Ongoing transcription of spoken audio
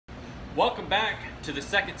Welcome back to the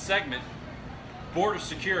second segment, border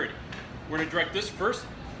security. We're going to direct this first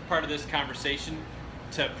part of this conversation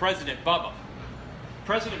to President Bubba.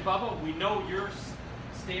 President Bubba, we know your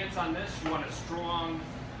stance on this. You want a strong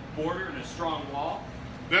border and a strong wall.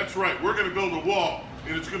 That's right. We're going to build a wall,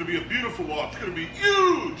 and it's going to be a beautiful wall. It's going to be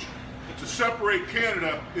huge to separate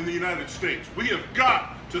Canada and the United States. We have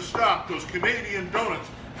got to stop those Canadian donuts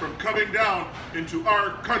from coming down into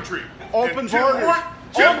our country. Open borders.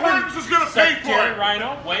 Tim Hortons is going to pay for Secretary it.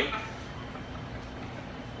 Rhino, wait.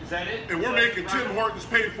 Is that it? And we're making Tim Hortons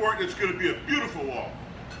pay for it, and it's going to be a beautiful wall.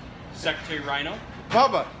 Secretary Rhino.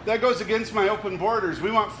 Bubba, that goes against my open borders.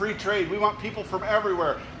 We want free trade. We want people from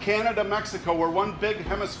everywhere. Canada, Mexico, we're one big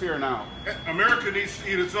hemisphere now. America needs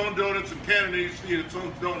to eat its own donuts, and Canada needs to eat its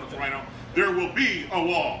own donuts right now. There will be a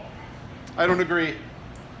wall. I don't agree.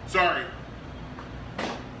 Sorry.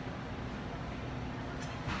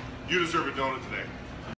 You deserve a donut today.